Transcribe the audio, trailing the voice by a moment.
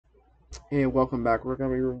Hey, welcome back. We're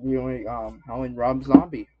gonna be reviewing Howling Rob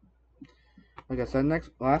Zombie. Like I said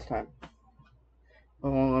last time.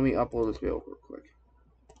 Hold on, let me upload this video real quick.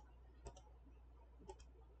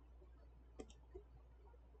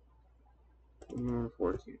 Number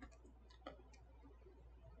 14.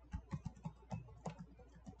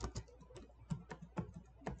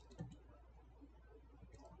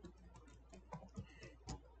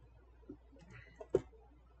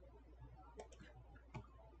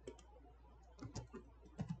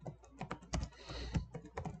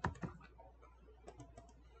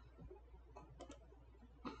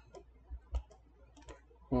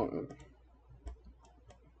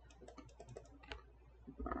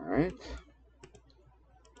 Alright.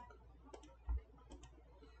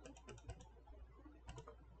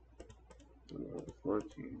 Number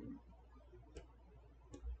 14.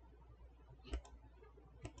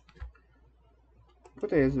 What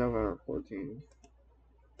day is November 14th?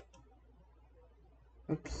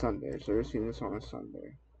 That's Sunday, so you're seeing this on a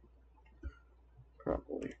Sunday.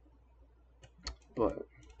 Probably. But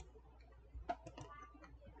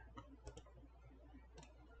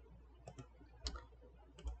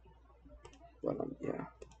yeah.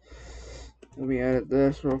 Let me edit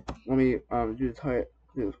this real let me do the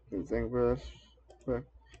thing for this quick.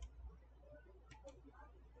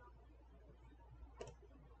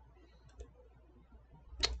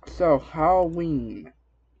 So Halloween.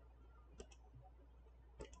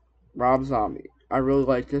 Rob Zombie. I really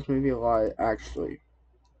like this movie a lot, actually.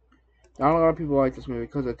 Not a lot of people like this movie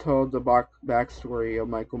because it told the backstory of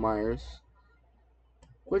Michael Myers,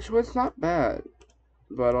 which was not bad,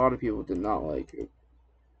 but a lot of people did not like it.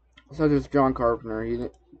 Such as John Carpenter, he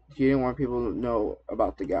didn't want people to know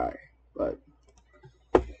about the guy. But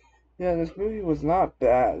yeah, this movie was not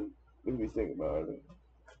bad if you think about it.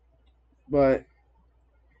 But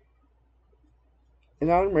in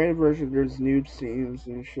the unrated version, there's nude scenes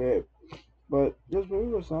and shit. But this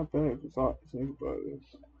movie was not bad if you think about it.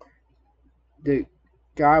 The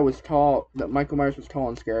guy was tall. That Michael Myers was tall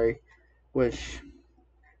and scary, which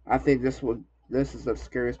I think this is the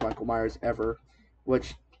scariest Michael Myers ever,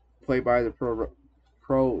 which played by the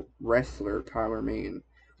pro wrestler Tyler Mane,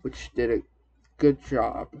 which did a good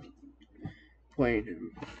job playing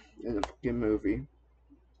him in the fucking movie.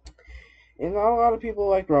 And not a lot of people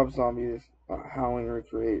like Rob Zombie's Howling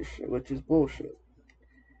recreation, which is bullshit.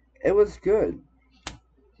 It was good.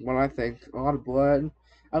 When I think a lot of blood,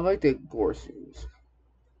 I like the gore scenes,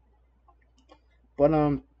 but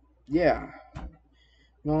yeah.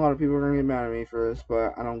 Not a lot of people are gonna get mad at me for this,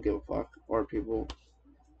 but I don't give a fuck. Or people.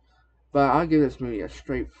 But I'll give this movie a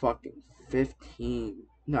straight fucking 15.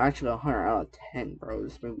 No, actually 100 out of 10, bro.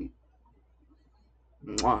 This movie.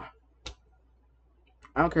 Mwah.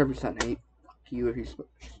 I don't care if you said an 8. Fuck you if you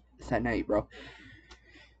said an 8, bro.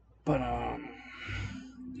 But,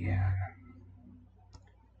 yeah.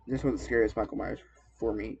 This was the scariest Michael Myers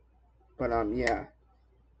for me. But, yeah.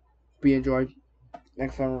 Be enjoyed.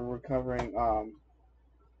 Next time we're covering,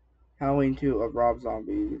 Halloween 2 of Rob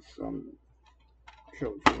Zombie's,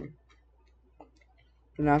 trilogy.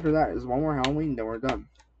 And after that is one more Halloween, then we're done.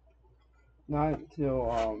 Not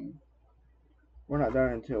until, we're not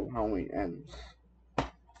done until Halloween ends.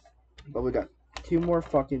 But we got 2 more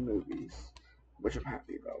fucking movies, which I'm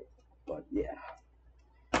happy about. But yeah.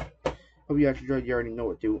 Hope you guys enjoyed. You already know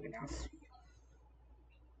what to do, and I'll see you.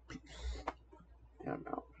 Peace. And I'm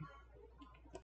out.